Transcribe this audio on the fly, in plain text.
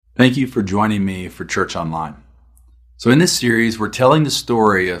Thank you for joining me for Church Online. So in this series, we're telling the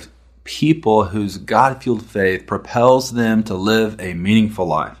story of people whose God-fueled faith propels them to live a meaningful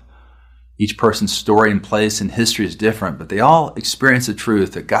life. Each person's story and place in history is different, but they all experience the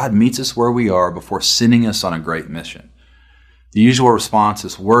truth that God meets us where we are before sending us on a great mission. The usual response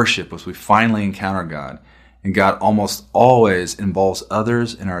is worship as we finally encounter God, and God almost always involves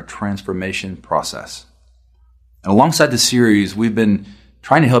others in our transformation process. And alongside the series, we've been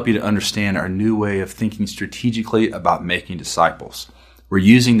trying to help you to understand our new way of thinking strategically about making disciples. We're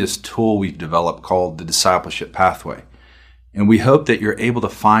using this tool we've developed called the discipleship pathway. And we hope that you're able to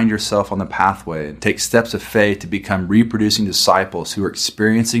find yourself on the pathway and take steps of faith to become reproducing disciples who are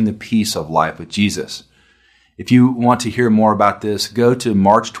experiencing the peace of life with Jesus. If you want to hear more about this, go to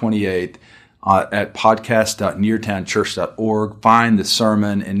March 28th at podcast.neartownchurch.org, find the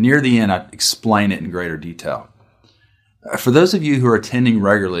sermon, and near the end, I explain it in greater detail. For those of you who are attending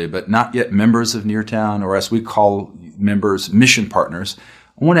regularly but not yet members of Neartown, or as we call members, mission partners,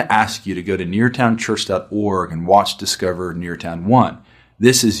 I want to ask you to go to neartownchurch.org and watch Discover Neartown 1.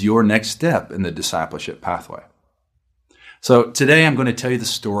 This is your next step in the discipleship pathway. So today I'm going to tell you the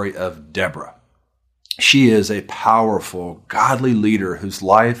story of Deborah. She is a powerful, godly leader whose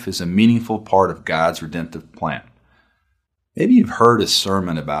life is a meaningful part of God's redemptive plan. Maybe you've heard a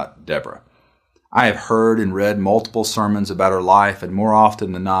sermon about Deborah. I have heard and read multiple sermons about her life, and more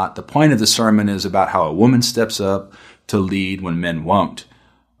often than not, the point of the sermon is about how a woman steps up to lead when men won't.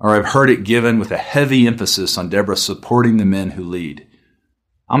 Or I've heard it given with a heavy emphasis on Deborah supporting the men who lead.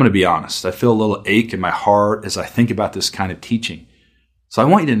 I'm going to be honest, I feel a little ache in my heart as I think about this kind of teaching. So I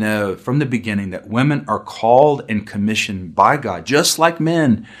want you to know from the beginning that women are called and commissioned by God, just like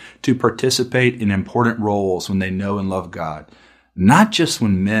men, to participate in important roles when they know and love God. Not just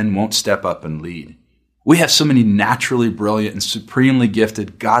when men won't step up and lead. We have so many naturally brilliant and supremely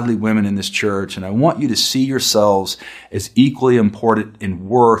gifted godly women in this church, and I want you to see yourselves as equally important in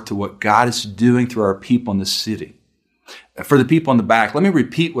worth to what God is doing through our people in this city. For the people in the back, let me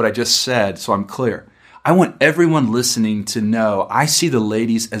repeat what I just said so I'm clear. I want everyone listening to know I see the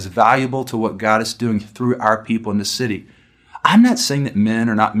ladies as valuable to what God is doing through our people in the city. I'm not saying that men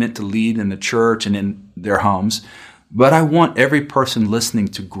are not meant to lead in the church and in their homes, but I want every person listening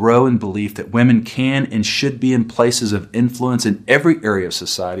to grow in belief that women can and should be in places of influence in every area of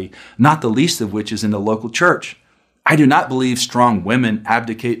society, not the least of which is in the local church. I do not believe strong women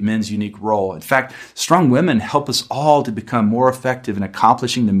abdicate men's unique role. In fact, strong women help us all to become more effective in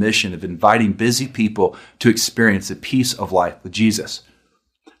accomplishing the mission of inviting busy people to experience the peace of life with Jesus.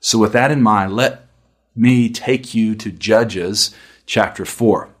 So with that in mind, let me take you to Judges chapter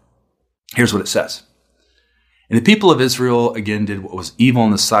 4. Here's what it says. And the people of Israel again did what was evil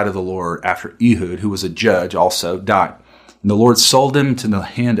in the sight of the Lord after Ehud, who was a judge, also died. And the Lord sold him to the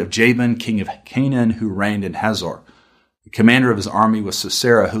hand of Jabin, king of Canaan, who reigned in Hazor. The commander of his army was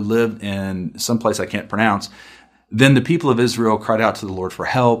Sisera, who lived in some place I can't pronounce. Then the people of Israel cried out to the Lord for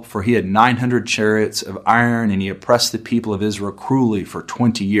help, for he had 900 chariots of iron, and he oppressed the people of Israel cruelly for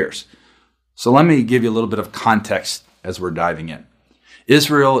 20 years. So let me give you a little bit of context as we're diving in.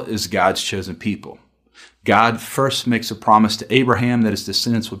 Israel is God's chosen people. God first makes a promise to Abraham that his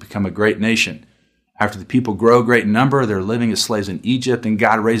descendants will become a great nation. After the people grow great in number, they're living as slaves in Egypt, and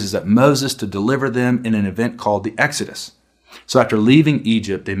God raises up Moses to deliver them in an event called the Exodus. So after leaving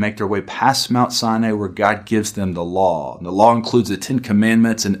Egypt, they make their way past Mount Sinai where God gives them the law. And the law includes the 10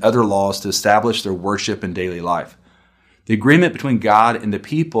 Commandments and other laws to establish their worship and daily life. The agreement between God and the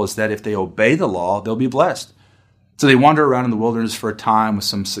people is that if they obey the law, they'll be blessed. So they wander around in the wilderness for a time with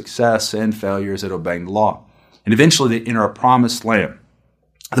some success and failures at obeying the law. And eventually they enter a promised land.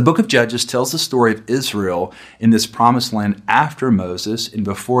 The book of Judges tells the story of Israel in this promised land after Moses and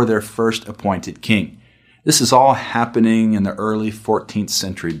before their first appointed king. This is all happening in the early 14th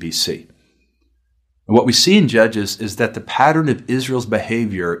century BC. And what we see in Judges is that the pattern of Israel's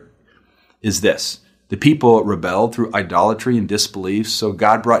behavior is this. The people rebelled through idolatry and disbelief, so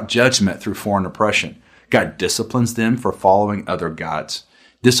God brought judgment through foreign oppression. God disciplines them for following other gods,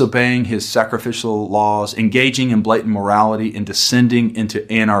 disobeying his sacrificial laws, engaging in blatant morality, and descending into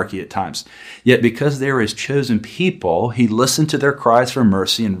anarchy at times. Yet because they were his chosen people, he listened to their cries for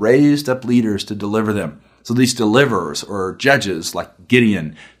mercy and raised up leaders to deliver them. So these deliverers or judges like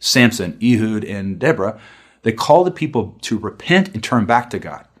Gideon, Samson, Ehud, and Deborah, they called the people to repent and turn back to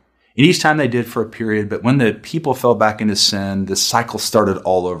God. And each time they did for a period, but when the people fell back into sin, the cycle started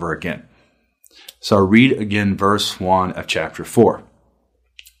all over again. So I'll read again verse 1 of chapter 4.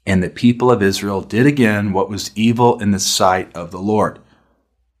 And the people of Israel did again what was evil in the sight of the Lord.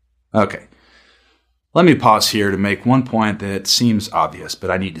 Okay. Let me pause here to make one point that seems obvious, but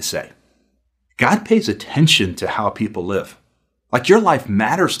I need to say. God pays attention to how people live. Like your life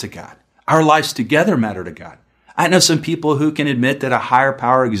matters to God. Our lives together matter to God. I know some people who can admit that a higher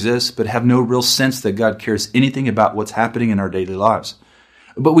power exists, but have no real sense that God cares anything about what's happening in our daily lives.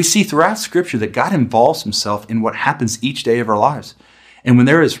 But we see throughout Scripture that God involves himself in what happens each day of our lives. And when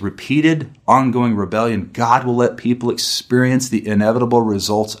there is repeated, ongoing rebellion, God will let people experience the inevitable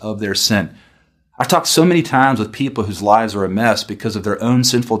results of their sin. I've talked so many times with people whose lives are a mess because of their own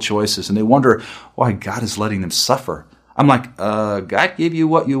sinful choices, and they wonder why God is letting them suffer. I'm like, God gave you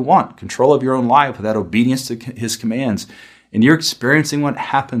what you want, control of your own life without obedience to his commands. And you're experiencing what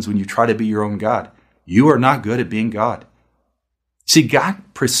happens when you try to be your own God. You are not good at being God. See,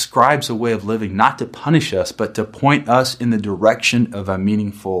 God prescribes a way of living not to punish us, but to point us in the direction of a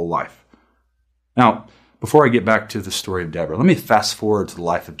meaningful life. Now, before I get back to the story of Deborah, let me fast forward to the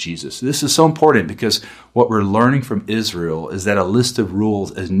life of Jesus. This is so important because what we're learning from Israel is that a list of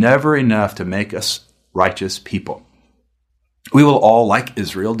rules is never enough to make us righteous people. We will all, like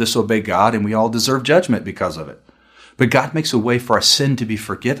Israel, disobey God, and we all deserve judgment because of it. But God makes a way for our sin to be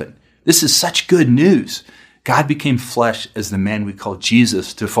forgiven. This is such good news. God became flesh as the man we call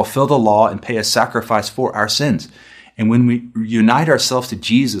Jesus to fulfill the law and pay a sacrifice for our sins. And when we unite ourselves to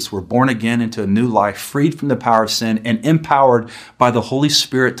Jesus, we're born again into a new life, freed from the power of sin and empowered by the Holy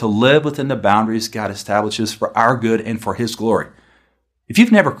Spirit to live within the boundaries God establishes for our good and for his glory. If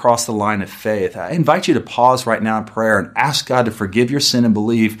you've never crossed the line of faith, I invite you to pause right now in prayer and ask God to forgive your sin and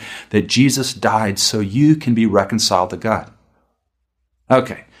believe that Jesus died so you can be reconciled to God.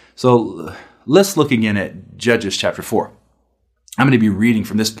 Okay, so let's look again at Judges chapter 4. I'm going to be reading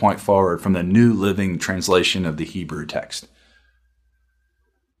from this point forward from the New Living Translation of the Hebrew text.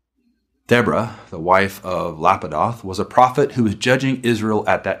 Deborah, the wife of Lapidoth, was a prophet who was judging Israel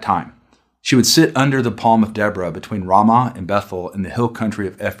at that time. She would sit under the palm of Deborah between Ramah and Bethel in the hill country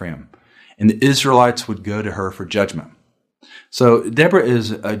of Ephraim, and the Israelites would go to her for judgment. So Deborah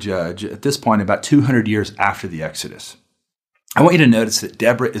is a judge at this point about 200 years after the Exodus. I want you to notice that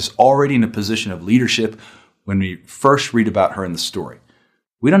Deborah is already in a position of leadership when we first read about her in the story.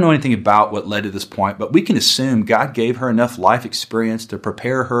 We don't know anything about what led to this point, but we can assume God gave her enough life experience to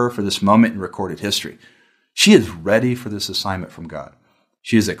prepare her for this moment in recorded history. She is ready for this assignment from God.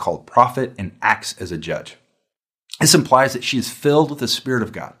 She is a called prophet and acts as a judge. This implies that she is filled with the Spirit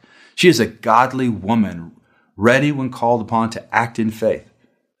of God. She is a godly woman, ready when called upon to act in faith.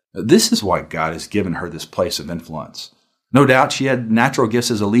 This is why God has given her this place of influence. No doubt she had natural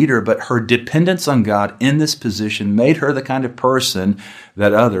gifts as a leader, but her dependence on God in this position made her the kind of person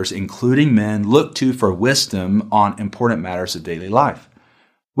that others, including men, look to for wisdom on important matters of daily life.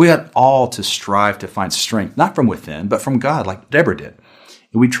 We ought all to strive to find strength, not from within, but from God, like Deborah did.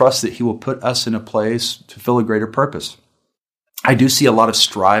 And we trust that he will put us in a place to fill a greater purpose. I do see a lot of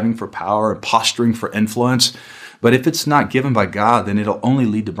striving for power and posturing for influence, but if it's not given by God, then it'll only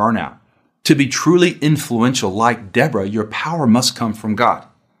lead to burnout. To be truly influential like Deborah, your power must come from God.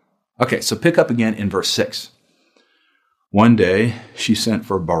 Okay, so pick up again in verse 6. One day she sent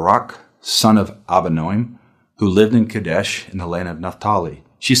for Barak, son of Abinoam, who lived in Kadesh in the land of Naphtali.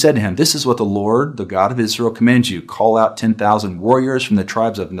 She said to him, "This is what the Lord, the God of Israel, commands you. Call out 10,000 warriors from the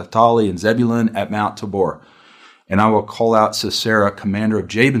tribes of Naphtali and Zebulun at Mount Tabor. And I will call out Sisera, commander of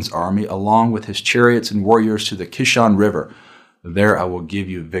Jabin's army, along with his chariots and warriors to the Kishon River. There I will give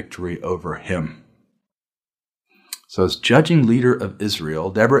you victory over him." So as judging leader of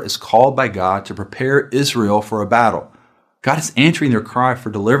Israel, Deborah is called by God to prepare Israel for a battle. God is answering their cry for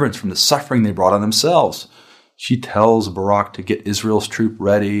deliverance from the suffering they brought on themselves. She tells Barak to get Israel's troop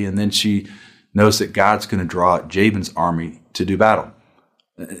ready, and then she knows that God's going to draw out Jabin's army to do battle.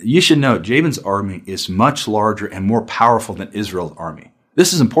 You should know Jabin's army is much larger and more powerful than Israel's army.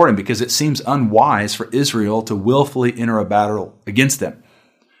 This is important because it seems unwise for Israel to willfully enter a battle against them.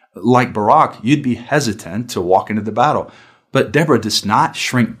 Like Barak, you'd be hesitant to walk into the battle. But Deborah does not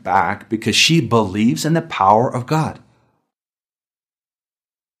shrink back because she believes in the power of God.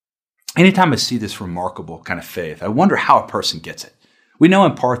 Anytime I see this remarkable kind of faith, I wonder how a person gets it. We know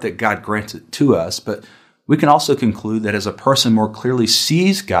in part that God grants it to us, but we can also conclude that as a person more clearly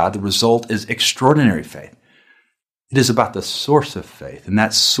sees God, the result is extraordinary faith. It is about the source of faith, and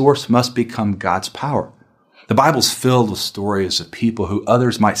that source must become God's power. The Bible's filled with stories of people who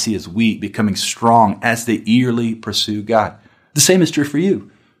others might see as weak becoming strong as they eagerly pursue God. The same is true for you.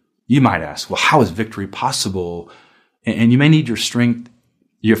 You might ask, well, how is victory possible? And you may need your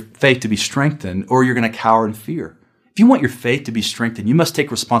faith to be strengthened, or you're going to cower in fear. If you want your faith to be strengthened, you must take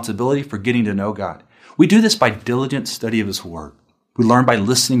responsibility for getting to know God. We do this by diligent study of his word. We learn by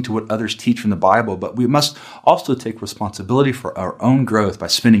listening to what others teach from the Bible, but we must also take responsibility for our own growth by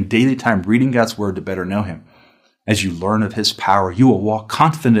spending daily time reading God's Word to better know Him. As you learn of His power, you will walk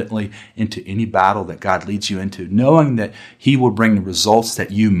confidently into any battle that God leads you into, knowing that He will bring the results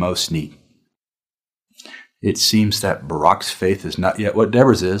that you most need. It seems that Barak's faith is not yet what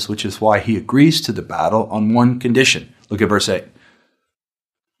Deborah's is, which is why he agrees to the battle on one condition. Look at verse 8.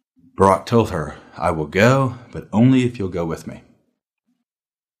 Barak told her, "I will go, but only if you'll go with me."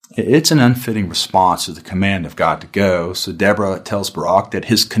 It's an unfitting response to the command of God to go, so Deborah tells Barak that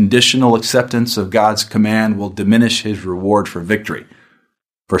his conditional acceptance of God's command will diminish his reward for victory.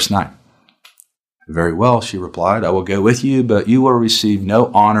 Verse 9. "Very well," she replied, "I will go with you, but you will receive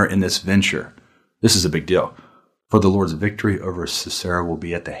no honor in this venture." This is a big deal, for the Lord's victory over Sisera will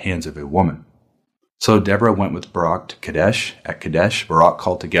be at the hands of a woman. So Deborah went with Barak to Kadesh. At Kadesh, Barak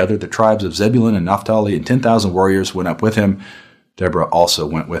called together the tribes of Zebulun and Naphtali, and 10,000 warriors went up with him. Deborah also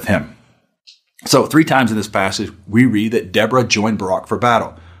went with him. So 3 times in this passage, we read that Deborah joined Barak for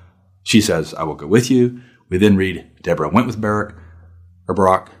battle. She says, "I will go with you." We then read, Deborah went with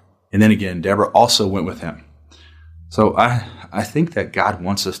Barak, and then again, Deborah also went with him. So I think that God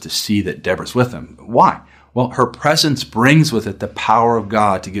wants us to see that Deborah's with him. Why? Well, her presence brings with it the power of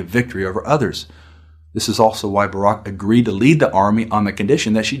God to give victory over others. This is also why Barak agreed to lead the army on the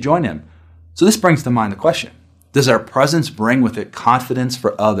condition that she join him. So this brings to mind the question, does our presence bring with it confidence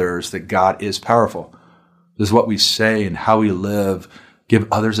for others that God is powerful? Does what we say and how we live give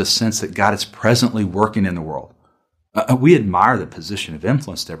others a sense that God is presently working in the world? We admire the position of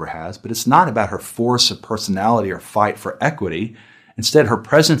influence Deborah has, but it's not about her force of personality or fight for equity. Instead, her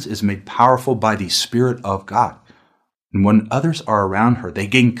presence is made powerful by the Spirit of God. And when others are around her, they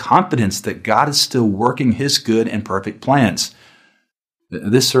gain confidence that God is still working His good and perfect plans.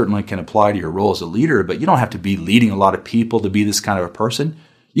 This certainly can apply to your role as a leader, but you don't have to be leading a lot of people to be this kind of a person.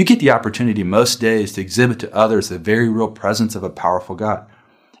 You get the opportunity most days to exhibit to others the very real presence of a powerful God.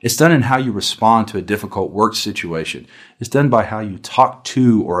 It's done in how you respond to a difficult work situation. It's done by how you talk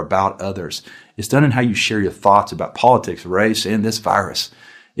to or about others. It's done in how you share your thoughts about politics, race, and this virus.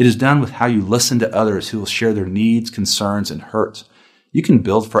 It is done with how you listen to others who will share their needs, concerns, and hurts. You can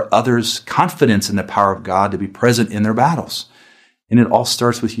build for others confidence in the power of God to be present in their battles. And it all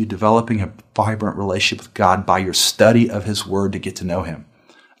starts with you developing a vibrant relationship with God by your study of His Word to get to know Him.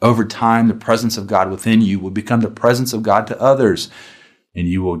 Over time, the presence of God within you will become the presence of God to others, and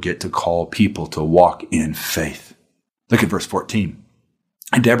you will get to call people to walk in faith. Look at verse 14.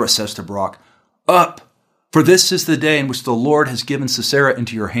 And Deborah says to Barak, "Up, for this is the day in which the Lord has given Sisera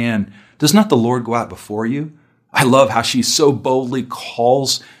into your hand. Does not the Lord go out before you?" I love how she so boldly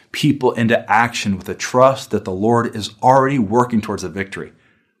calls people into action with a trust that the Lord is already working towards a victory.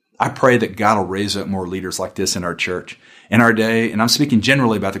 I pray that God will raise up more leaders like this in our church. In our day, and I'm speaking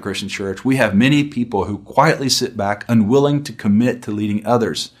generally about the Christian church, we have many people who quietly sit back, unwilling to commit to leading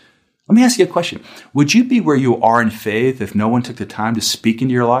others. Let me ask you a question. Would you be where you are in faith if no one took the time to speak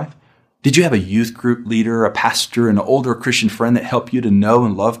into your life? Did you have a youth group leader, a pastor, an older Christian friend that helped you to know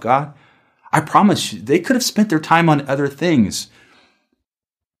and love God? I promise you, they could have spent their time on other things.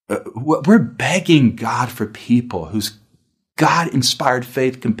 We're begging God for people whose God-inspired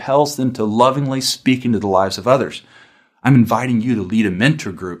faith compels them to lovingly speak into the lives of others. I'm inviting you to lead a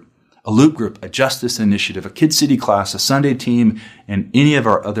mentor group, a loop group, a justice initiative, a Kid City class, a Sunday team, and any of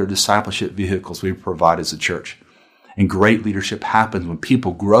our other discipleship vehicles we provide as a church. And great leadership happens when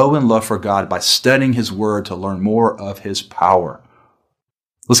people grow in love for God by studying His Word to learn more of His power.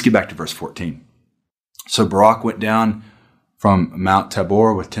 Let's get back to verse 14. So Barak went down from Mount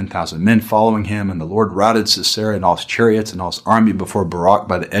Tabor with 10,000 men following him, and the Lord routed Sisera and all his chariots and all his army before Barak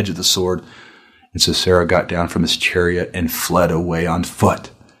by the edge of the sword. And Sisera got down from his chariot and fled away on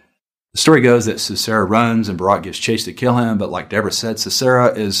foot. The story goes that Sisera runs and Barak gives chase to kill him, but like Deborah said,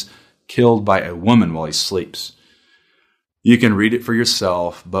 Sisera is killed by a woman while he sleeps. You can read it for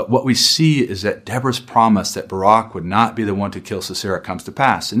yourself, but what we see is that Deborah's promise that Barak would not be the one to kill Sisera comes to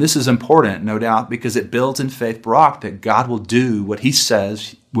pass. And this is important, no doubt, because it builds in faith Barak that God will do what He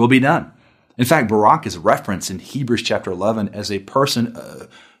says will be done. In fact, Barak is referenced in Hebrews chapter 11 as a person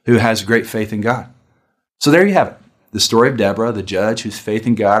who has great faith in God. So there you have it. The story of Deborah, the judge whose faith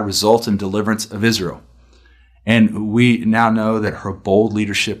in God results in deliverance of Israel. And we now know that her bold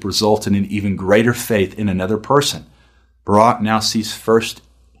leadership resulted in even greater faith in another person. Barak now sees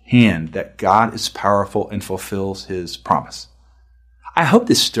firsthand that God is powerful and fulfills His promise. I hope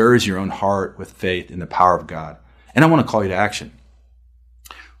this stirs your own heart with faith in the power of God. And I want to call you to action.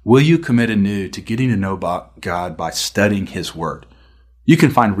 Will you commit anew to getting to know God by studying His Word? You can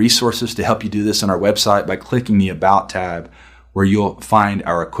find resources to help you do this on our website by clicking the About tab, where you'll find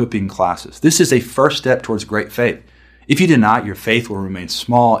our equipping classes. This is a first step towards great faith. If you do not, your faith will remain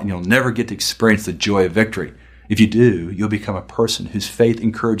small and you'll never get to experience the joy of victory. If you do, you'll become a person whose faith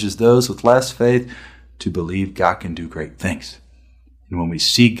encourages those with less faith to believe God can do great things. And when we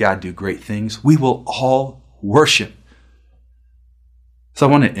see God do great things, we will all worship. So I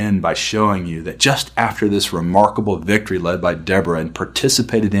want to end by showing you that just after this remarkable victory led by Deborah and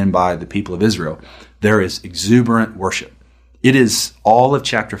participated in by the people of Israel, there is exuberant worship. It is all of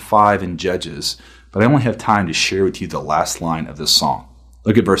chapter 5 in Judges, but I only have time to share with you the last line of this song.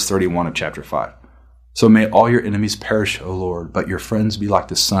 Look at verse 31 of chapter 5. So may all your enemies perish, O Lord, but your friends be like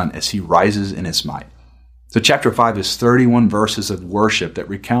the sun as he rises in his might. So chapter 5 is 31 verses of worship that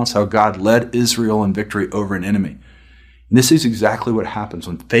recounts how God led Israel in victory over an enemy. And this is exactly what happens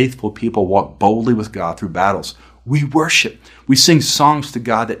when faithful people walk boldly with God through battles. We worship. We sing songs to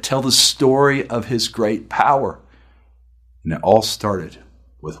God that tell the story of his great power. And it all started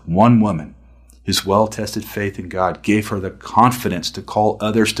with one woman whose well-tested faith in God gave her the confidence to call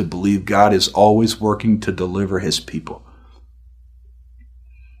others to believe God is always working to deliver his people.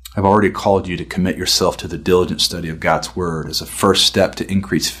 I've already called you to commit yourself to the diligent study of God's word as a first step to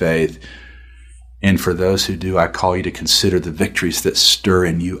increase faith. And for those who do, I call you to consider the victories that stir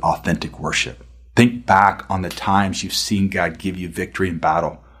in you authentic worship. Think back on the times you've seen God give you victory in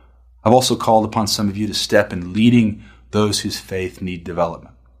battle. I've also called upon some of you to step in leading those whose faith need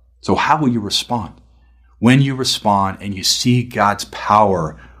development. So how will you respond? When you respond and you see God's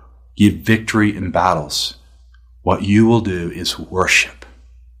power give victory in battles, what you will do is worship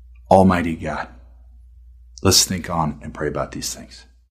Almighty God. Let's think on and pray about these things.